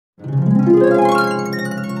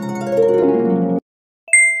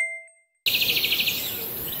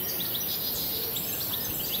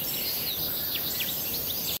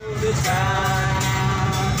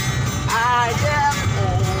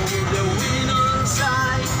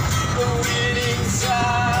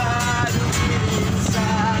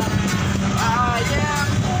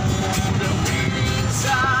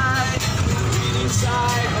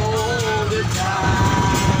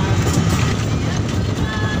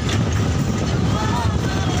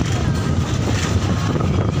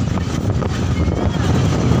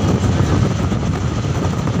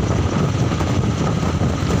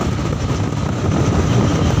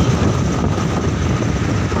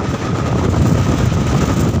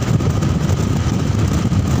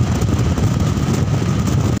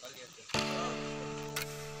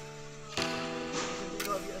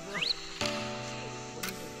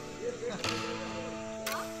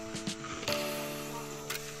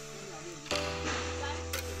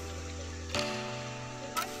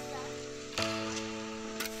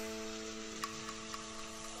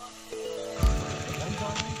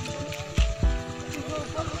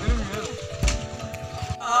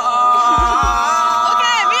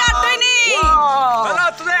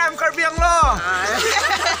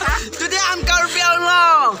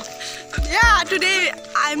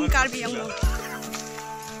Karbi Anglong.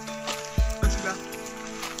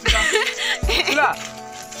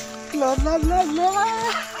 La la la la la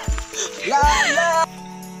la.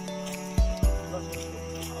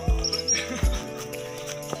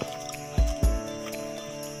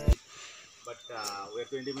 But we're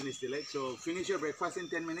 20 minutes delayed, so finish your breakfast in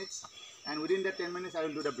 10 minutes, and within that 10 minutes I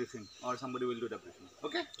will do the briefing, or somebody will do the briefing.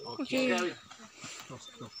 Okay? Okay.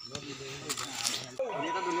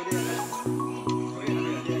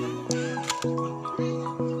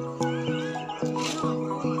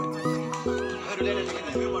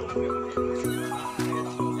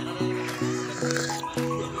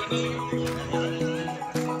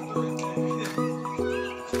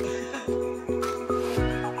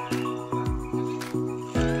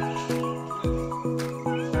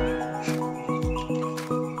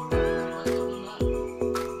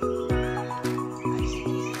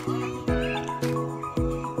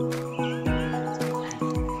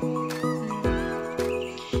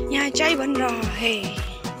 यहाँ चाय बन रहा है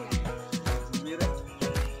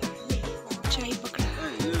चाय पकड़ा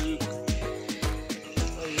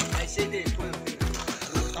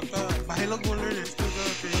आपका भाई लोग बोल रहे हैं इसको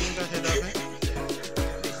ट्रेनिंग का हेड है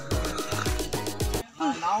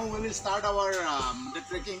Now we will start our the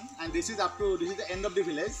trekking, and this is the end of the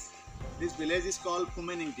village. This village is called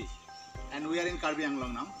Pumeningti, and we are in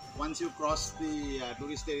Karbi-Anglong now. Once you cross the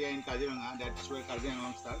tourist area in Kaziranga, that's where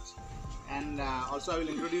Karbi-Anglong starts. And also I will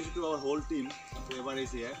introduce you to our whole team, whoever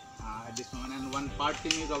is here at this moment. And one part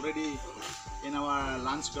team is already in our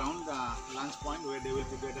lunch ground, lunch point, where they will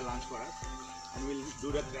prepare the lunch for us. And we'll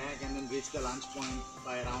do the trek and then reach the lunch point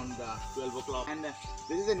by around 12 o'clock. And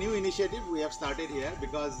this is a new initiative we have started here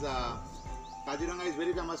because Kaziranga is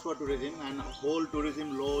very famous for tourism, and whole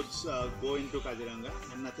tourism loads go into Kaziranga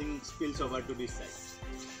and nothing spills over to this side.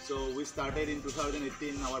 So we started in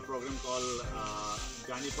 2018 our program called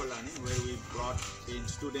Journey for Learning, where we brought in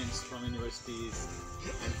students from universities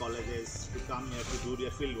and colleges to come here to do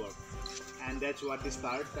their field work. And that's what we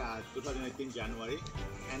start 2018 January.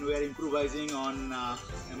 And we are improvising on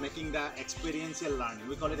making the experiential learning.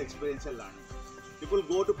 We call it experiential learning. People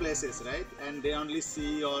go to places, right, and they only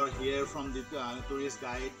see or hear from the tourist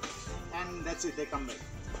guide, and that's it, they come back.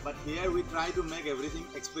 But here we try to make everything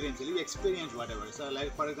experiential. You experience whatever. So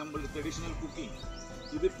like for example, the traditional cooking,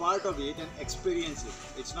 you be part of it and experience it.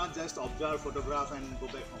 It's not just observe, photograph and go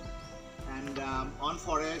back home. And on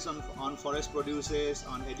forest produces,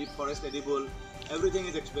 on forest edible, everything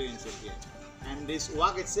is experiential here. And this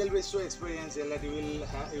walk itself is so experiential that you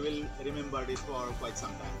will remember this for quite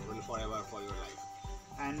some time, really forever for your life.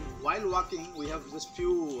 And while walking, we have just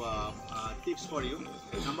few tips for you.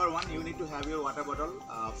 Number one, you need to have your water bottle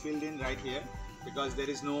filled in right here, because there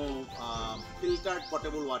is no filtered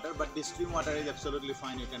potable water, but the stream water is absolutely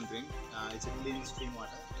fine, you can drink. It's a clean stream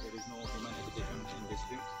water. There is no human habitation in this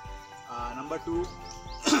stream. Number two,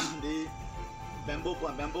 the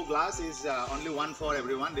bamboo glass is only one for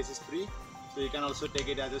everyone. This is free, so you can also take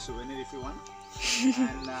it as a souvenir if you want.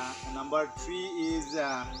 And number three is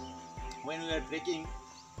when we are trekking,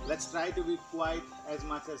 let's try to be quiet as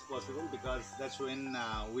much as possible, because that's when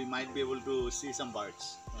we might be able to see some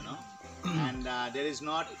birds, you know. And there is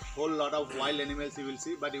not whole lot of wild animals you will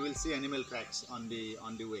see, but you will see animal tracks on the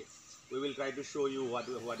way. We will try to show you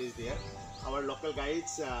what is there. Our local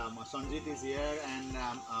guides, Sanjit is here and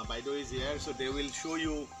Baido is here, so they will show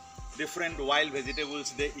you different wild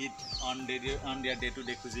vegetables they eat on their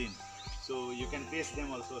day-to-day cuisine. So you can taste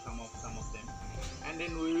them also, some of them. And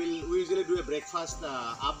then we usually do a breakfast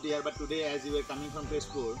up there, but today as we were coming from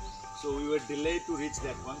Tezpur, so we were delayed to reach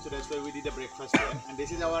that one, so that's why we did a breakfast there. And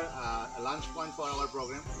this is our lunch point for our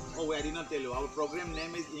program. Oh, I did not tell you, our program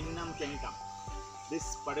name is Ingnam Kengkam.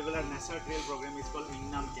 This particular nature trail program is called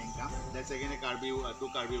Ingnam Kengkam. That's again two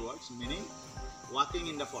Karbi words, meaning walking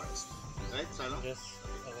in the forest, right, Salo? Yes.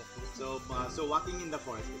 So walking in the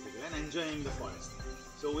forest basically and enjoying the forest.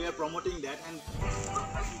 So we are promoting that. And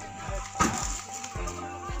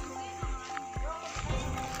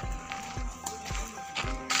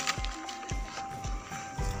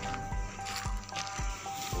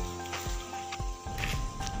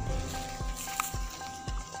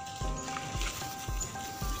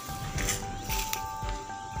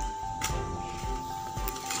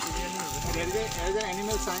there is an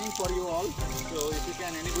animal sign for you all. So if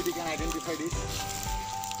anybody can identify this.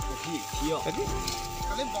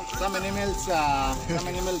 Some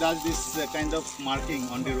animal does this kind of marking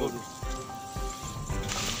on the road.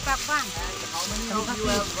 How many of you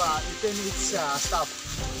have eaten its stuff?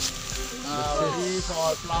 Leaf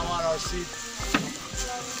or flower or seed?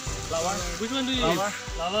 Flower? Which one do you eat?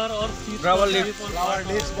 Flower or seed? Flower leaf. Flower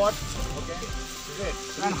leaves what? Okay. Great.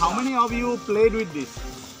 And how many of you played with this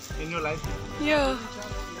in your life? Yeah.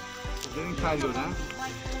 During childhood, huh?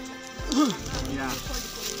 Yeah.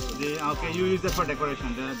 Okay, you use that for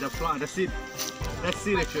decoration. The seed. That's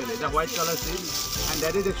seed actually, the white color seed. And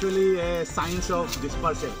that is actually a signs of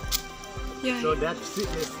dispersal. Yeah. So that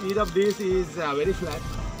seed of this is very flat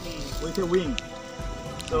with a wing.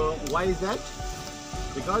 So why is that?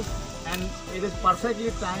 Because, and it is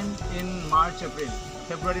perfectly timed in March, April,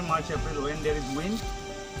 February, March, April, when there is wind,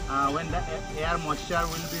 when the air moisture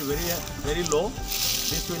will be very low,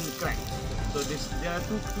 this will crack. So there are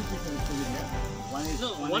two pieces in here. One is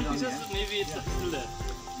one piece is maybe it's still there.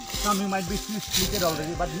 Some might be splitted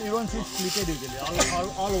already, but you don't see splitted usually.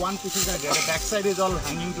 All one pieces are there. The back side is all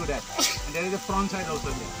hanging to that, and there is a front side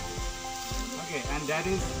also there. Okay, and that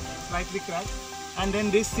is slightly cracked, and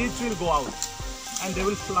then these seeds will go out, and they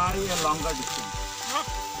will fly a longer distance.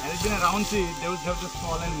 And it's been a round seed, they would have just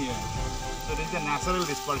fallen here. So this is a natural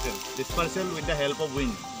dispersal. Dispersal with the help of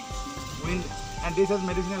wind. And this has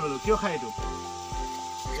medicinal value. Kyo khai tu?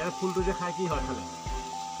 Yara phul tu je khai ki hoy khale?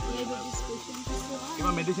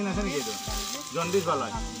 Kiba medicine ase niki etu? Jaundice bala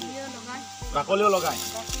hoy. Bakoliyo logai.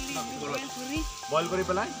 Boil kori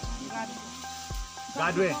pelai?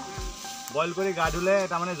 Ga dhue. Boil kori ga dhule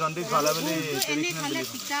ta mane jaundice bala boli traditional belief.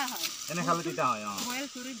 Ene khale tita hoy. Boil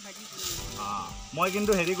kori bhaji kori. Moi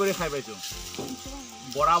kintu heri kori khai paisu.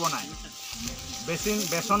 Bora banai.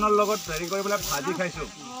 Besoner logot heri kori pelai bhaji khaisu.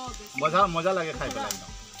 Moja lage khai pelai.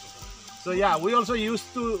 So yeah, we also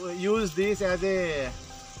used to use this as a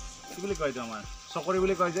কি বুলি কয় তোমার সকরি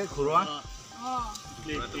বুলি কয় যে ঘুরোয়া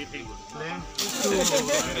plane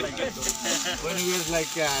when we were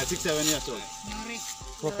like 6-7 years old.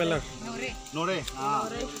 Propeller. Nore.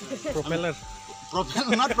 Propeller.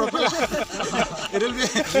 Not propeller. It will be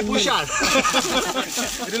pusher.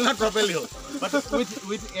 It will not propel you, but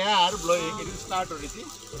with air blowing, it will start rotating.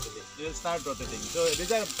 It will start rotating. So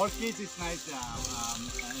these are for kids. It's nice,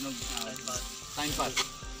 time pass.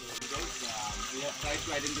 We have tried to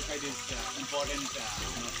identify these important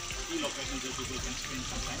key locations where people can spend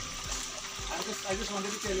some time. I just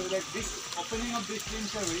wanted to tell you that this opening of these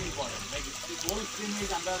streams are very important. Like this whole stream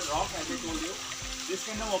is under rock, as I told you. This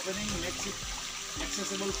kind of opening makes it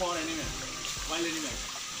accessible for animals, wild animals,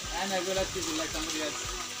 and as well as people. Like somebody has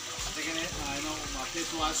taken a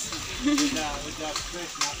face wash with the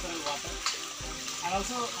fresh natural water. And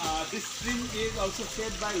also, this stream is also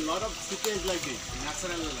fed by a lot of seepage like this,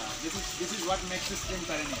 natural. This is what makes this stream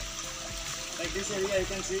perennial. Like this area, you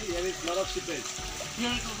can see here is a lot of seepage.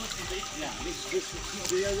 Here is also seepage. Yeah, there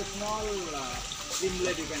is a small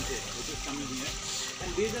inlet, you can say, which is coming here. And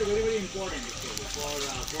these are very important actually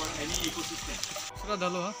for any ecosystem. Sira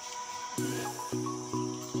dalo ha.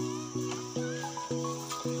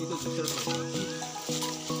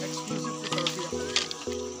 Exclusive to Karbi.So.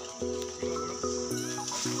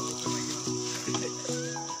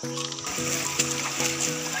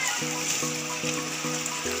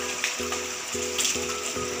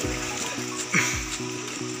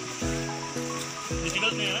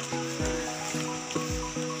 Difficult नहीं है?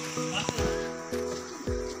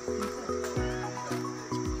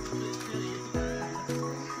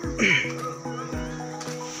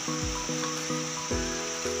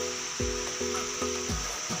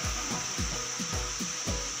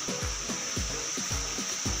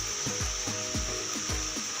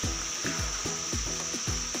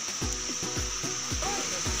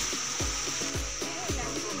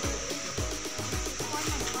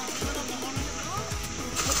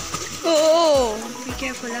 Oh, be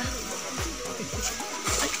careful, ah.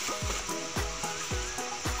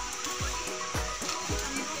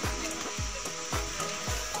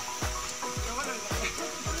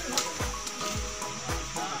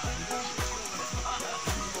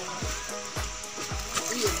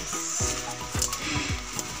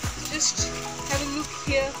 Just have a look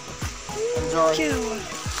here. Enjoy.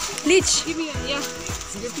 Leech. Give me a, yeah.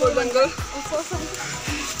 Give me one girl.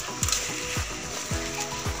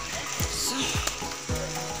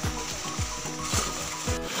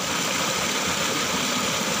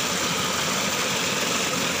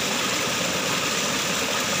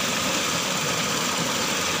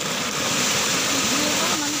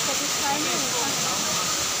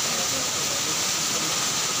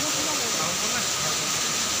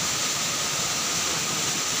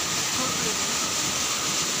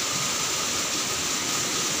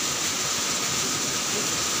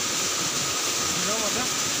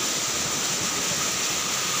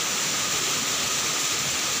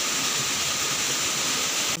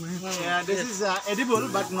 Yeah, this is edible,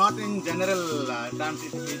 but not in general terms.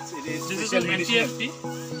 It is This is special an medicinal. NTFT.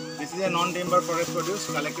 This this is a non-timber forest produce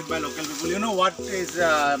collected by local people. You know what is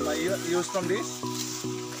used from this?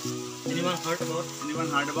 Anyone heard about? Anyone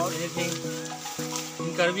heard about? Anything?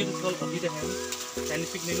 In Karbi it's called Abhi the Hand.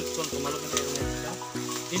 Scientific name is called Komalogana.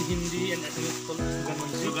 In Hindi and Assamese it's called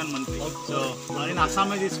Sugan Mantri. So in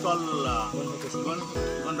Assam it is called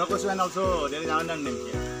Gondokosu, and also there is another name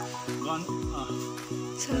here.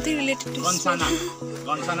 Something related to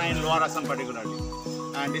Gonsana in Lower Assam particularly.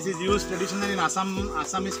 And this is used traditionally in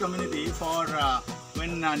Assamese community for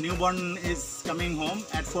when newborn is coming home.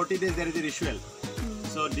 At 40 days there is a ritual.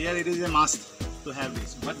 So there it is a must to have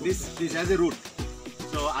this. But this has a root.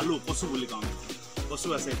 So alu posu boli kaam.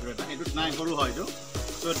 Posu ase etu nai horu hoy jo.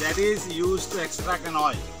 So that is used to extract an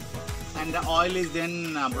oil, and the oil is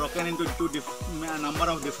then broken into number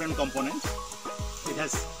of different components. It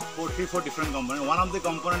has 4 different components. One of the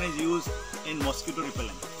components is used in mosquito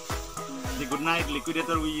repellent. The goodnight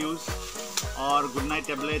liquidator we use, or goodnight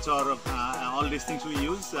tablets, or all these things we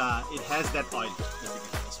use, it has that oil, basically.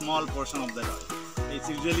 A small portion of that oil. It's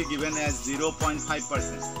usually given as 0.5%.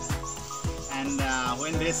 And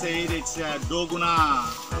when they say it's do guna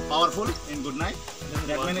powerful in goodnight,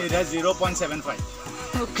 that means it has 0.75.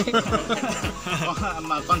 Okay.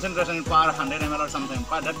 Concentration per 100 ml or something,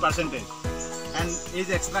 that percentage. And is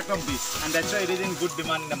extract of this, and that's why it is in good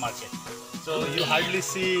demand in the market. So you hardly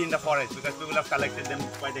see in the forest because people have collected them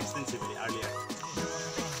quite extensively earlier.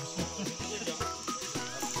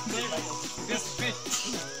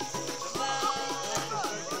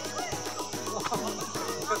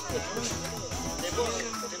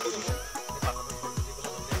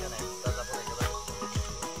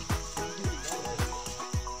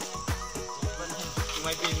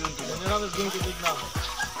 Ingnam is going to Ingnam.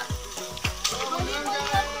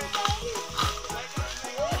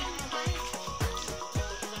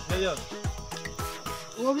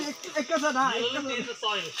 Taste of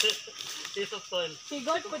soil. Taste of soil. He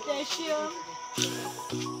got potassium.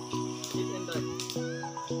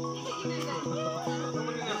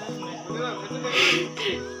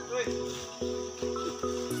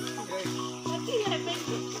 Nothing happened.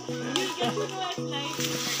 You get to know at night.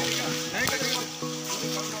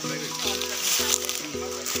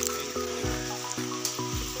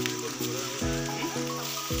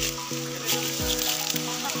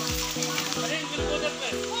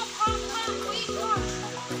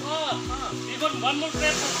 One more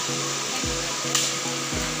step.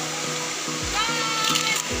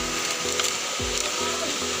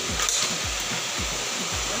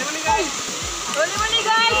 Early morning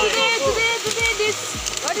guys, today this,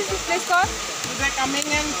 what is this place called? Today coming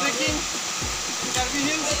and trekking Karbi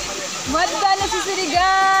Hills. What the necessary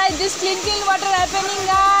guys, this clean water happening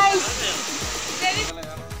guys.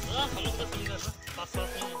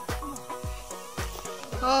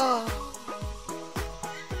 Oh.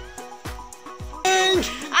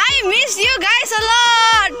 I miss you guys a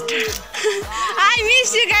lot. I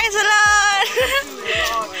miss you guys a lot.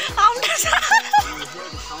 Oh,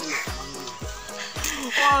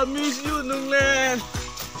 I miss you, Nunglen.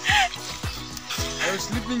 I was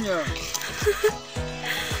sleeping here.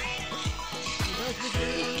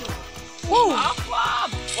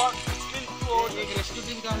 Rescue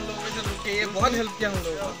team का हम लोग ऐसे रुके, ये बहुत help किया हम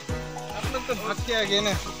लोग। आप लोग तो भाग के आ गए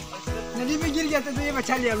ना, नदी में गिर जाते तो ये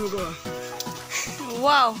बचा लिया हम लोग को।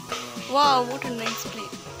 Wow, wow, what a nice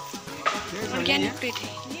plate. Organic plate है।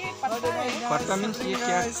 पत्ता मीन्स ये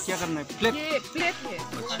क्या करना है? प्लेट? ये प्लेट है।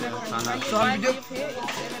 खाना। तो हम वीडियो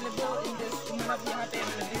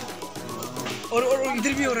और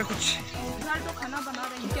इधर भी हो रहा है कुछ। तो खाना बना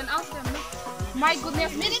रहे हैं। You can ask them. My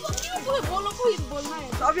goodness, मेरे को क्यों बोलो कोई बोलना है?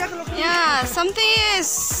 तो अब यहाँ लोग। Yeah, something is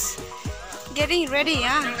getting ready,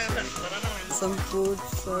 yeah. Some food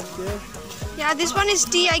for there. Yeah, this one is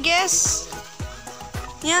tea, I guess.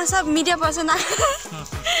 यहाँ सब मीडिया पर्सन आ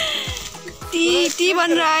टी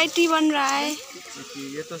बन रहा है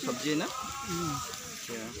ये तो सब्जी है ना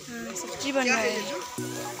सब्जी बन रहा है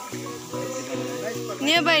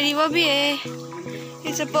नियर बाय रिवर भी है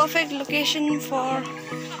it's a perfect location for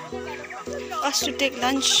us to take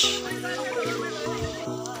lunch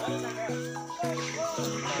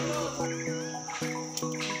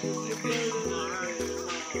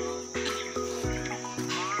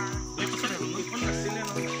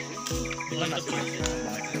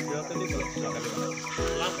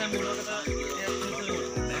Last time we were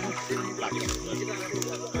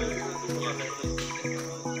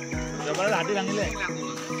জবৰৰ হাতি ভাঙিলে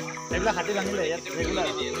এইবিলাক হাতি ভাঙিলে ইয়াত ৰেগুলাৰ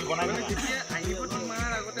বনাই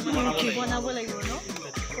বনাব লাগিব ন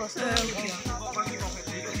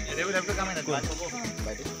এবোৰ একটো কামে না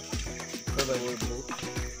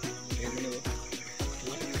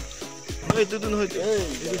Okay,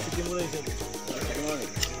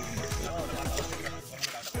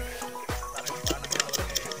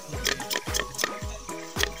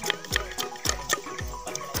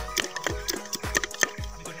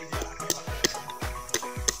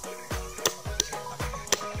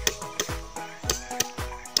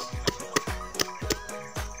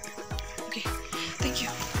 thank you.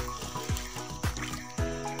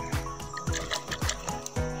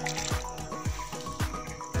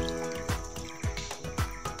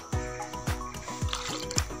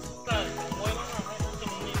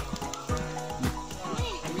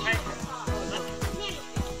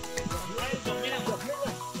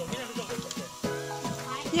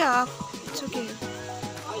 Yeah, it's okay.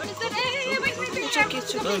 It's okay,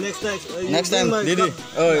 it's okay. Next time, Didi.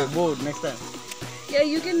 Oh, boat. Next time. Yeah,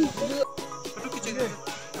 you can do.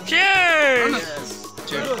 Cheers!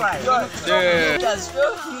 Cheers.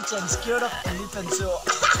 Scared of elephants, so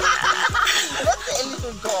let the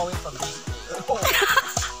elephant go away from me.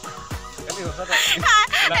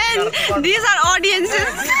 And these are audiences.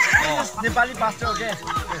 Nepali pastor, okay?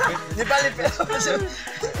 Nepali pastor.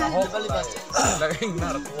 Nepali pastor.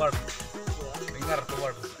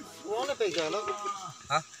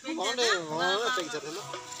 Huh?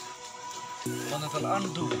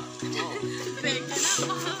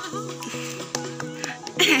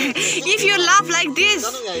 If you laugh like this,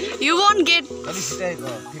 you won't get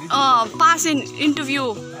pass in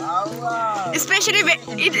interview. Especially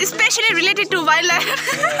related to wildlife.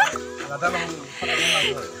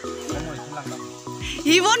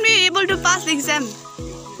 He won't be able to pass the exam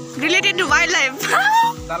related to wildlife.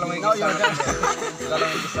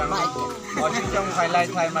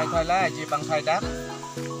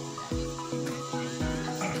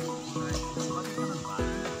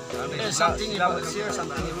 Something about here,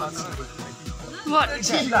 something about What?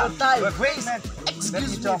 excuse me,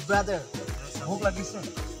 brother.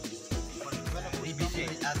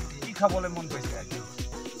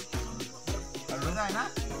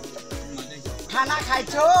 Khana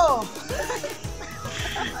khaicho.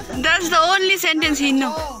 That's the only sentence he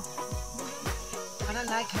knows. Khana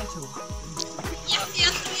nai khaicho.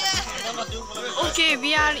 Okay,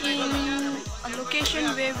 we are in a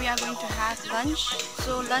location where we are going to have lunch.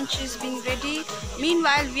 So lunch is being ready.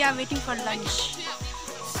 Meanwhile, we are waiting for lunch.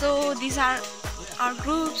 So these are our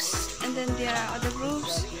groups, and then there are other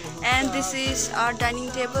groups, and this is our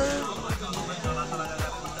dining table.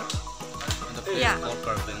 Yeah.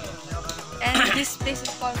 And this place is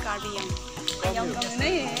called Karbi.So.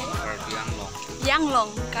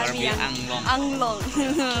 Anglong. Karbi.So. Anglong.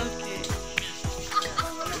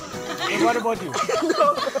 Okay. What about you?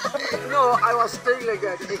 No, I was staying like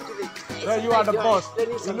that actually. No, you are the boss.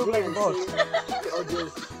 You look like the boss.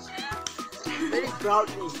 Very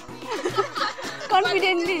proudly.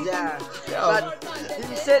 Confidently. Yeah. But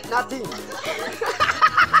he said nothing.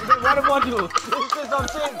 What about you? You say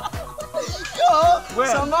something. No,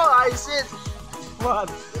 Where? somehow I said What?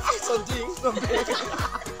 something.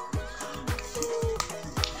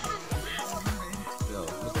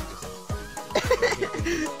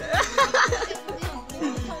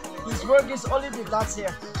 His work is only the last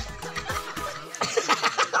here.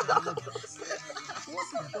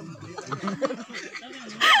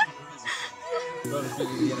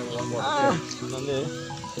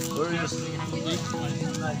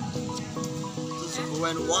 Go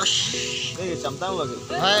and wash. Đây chấm tăng là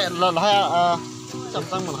hai lần hai chấm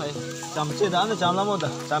tăng một hai chấm chia đã nó chấm lắm rồi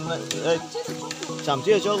chấm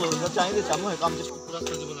chia cho rồi nó cháy thì chấm hay cầm chứ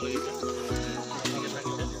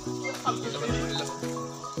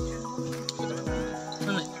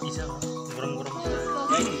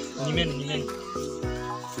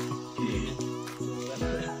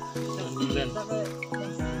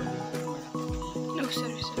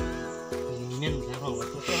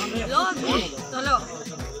No, sorry.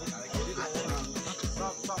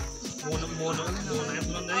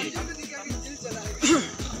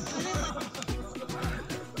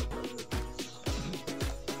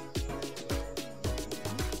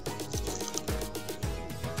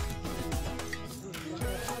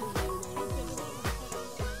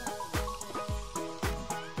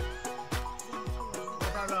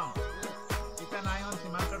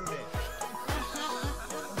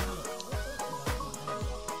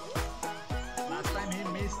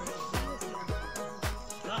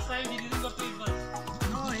 Last time he didn't go to it once.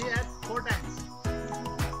 No, he had 4 times.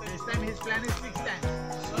 This time his plan is 6 times.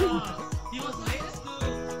 He was late to.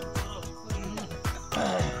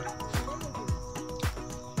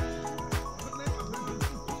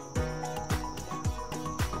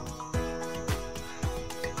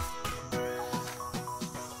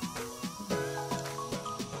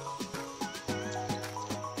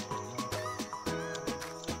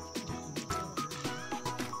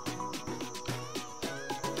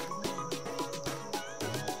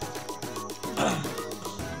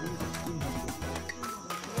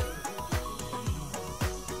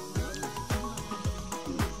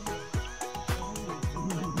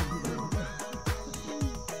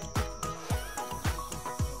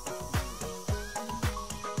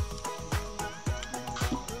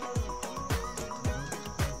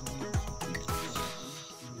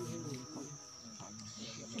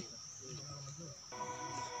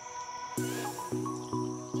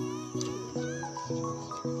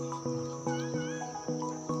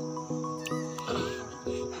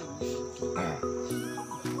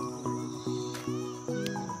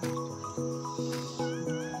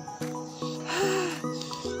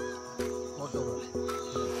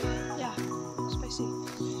 Yeah, spicy.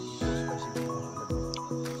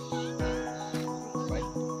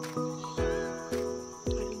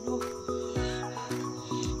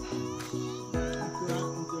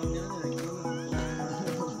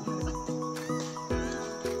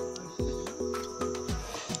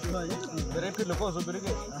 There.Iam kok so there.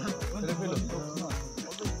 There.Iam.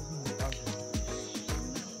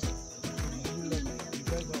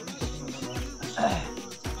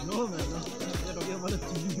 No, man. No. You're talking about a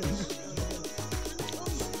TV.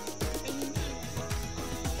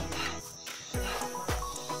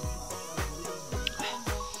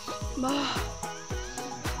 Bah.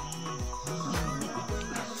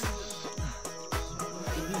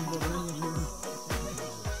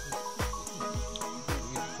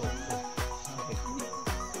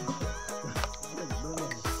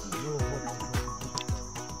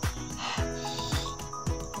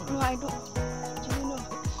 No, I don't. Do you know?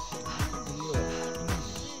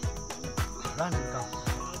 Run and come.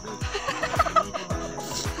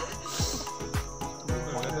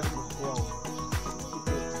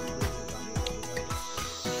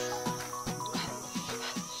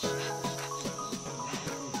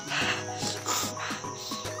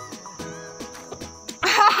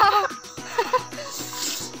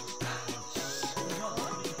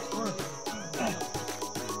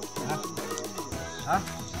 Hah?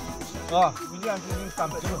 Oh, ini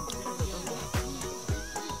sampai dulu.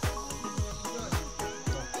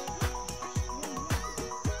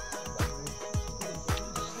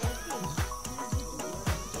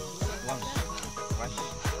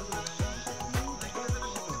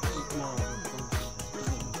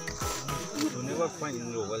 You never find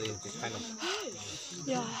in your valley this kind of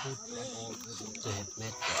Yeah.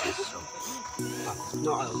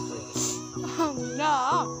 No, I don't think. No.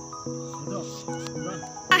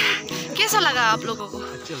 कैसा लगा आप लोगों को?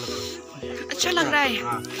 अच्छा लग रहा है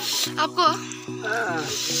आपको?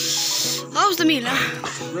 How's the meal?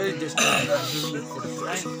 Very tasty.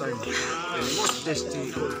 Most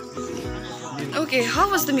tasty. Okay, how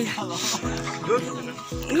was the meal? Good.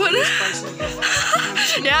 Good.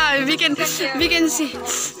 Yeah, we can see.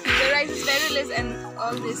 The rice is very less and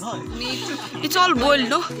all this meat. It's all boiled,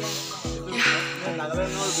 no?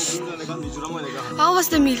 How was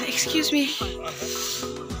the meal? Excuse me.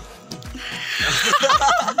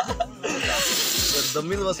 The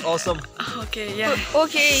meal was awesome. Okay, yeah.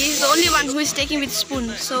 Okay, he's the only one who is taking with spoon.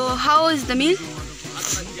 So how is the meal?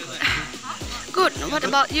 Good. What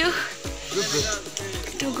about you? Good.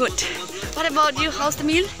 Too good. What about you? How's the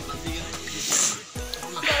meal?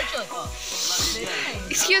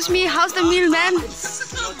 Excuse me, how's the meal, ma'am?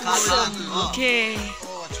 Okay.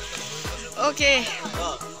 Okay.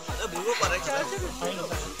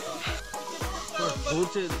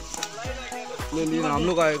 नहीं हम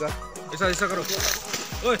लोग आएगा ऐसा करो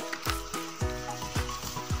ओए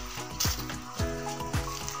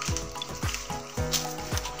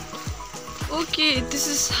Okay, this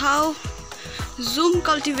is how zoom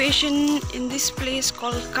cultivation in this place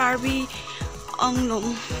called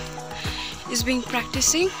Karbi.Anglong is being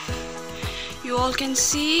practicing. You all can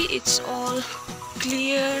see it's all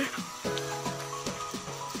clear.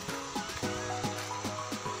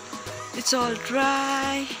 It's all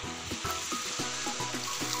dry.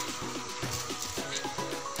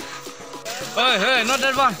 Hey, not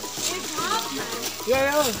that one.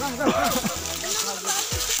 Yeah, come.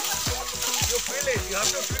 You feel it, you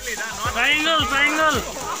have to feel it, not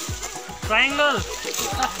Triangle.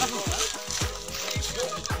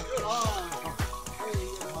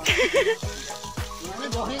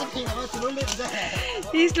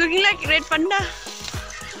 He's looking like red panda.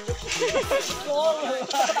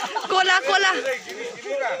 Cola.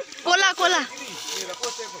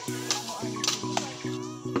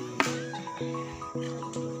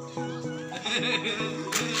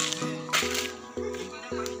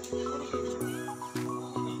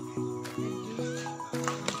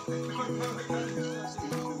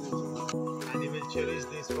 And you will cherish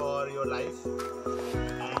this for your life.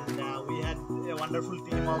 And we had wonderful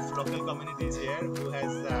team of local communities here who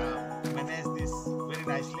has managed this very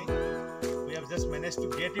nicely. We have just managed to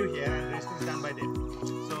get you here, and the rest is done by them.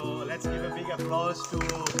 So let's give a big applause to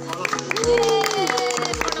all of you.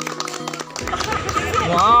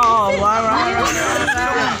 Wow,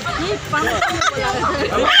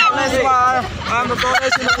 I'm the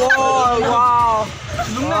tallest in the world. Wow.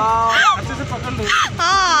 अच्छे से पकड़ लो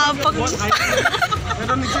हाँ पकड़ मैं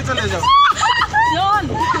तो नीचे चले जाओ John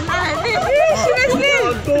seriously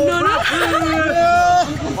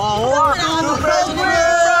no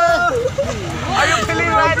Are you feeling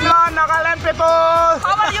right now, Nagaland people?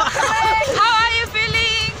 How are you feeling? How are you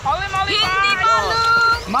feeling? Hindi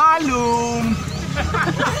Malum.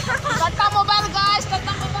 Tata mobile guys,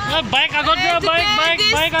 tata mobile. Bike आगे ले जाओ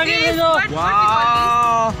बाइक आगे ले जाओ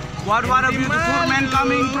Wow. What a beautiful man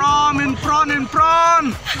coming from in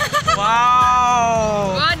front.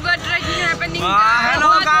 Wow. What trekking happening?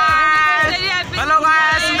 Hello guys. Hello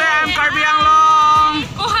guys. Today I'm Karbi.So.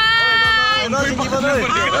 Oh hi. Hello.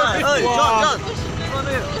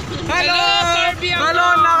 Karbi.So. Hello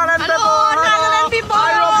Nagaland people. Hello, Nagaland people. How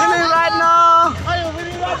are you feeling right now?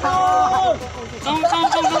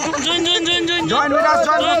 join Join with us.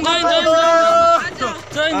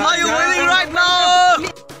 join How are you feeling right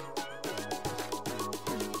now?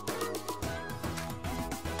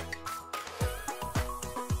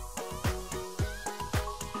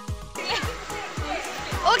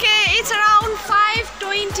 Okay, it's around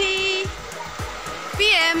 5:20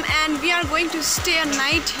 p.m. and we are going to stay a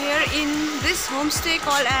night here in this homestay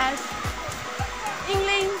called as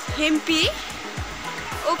Inglam.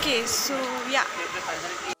 Okay, so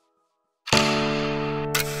yeah.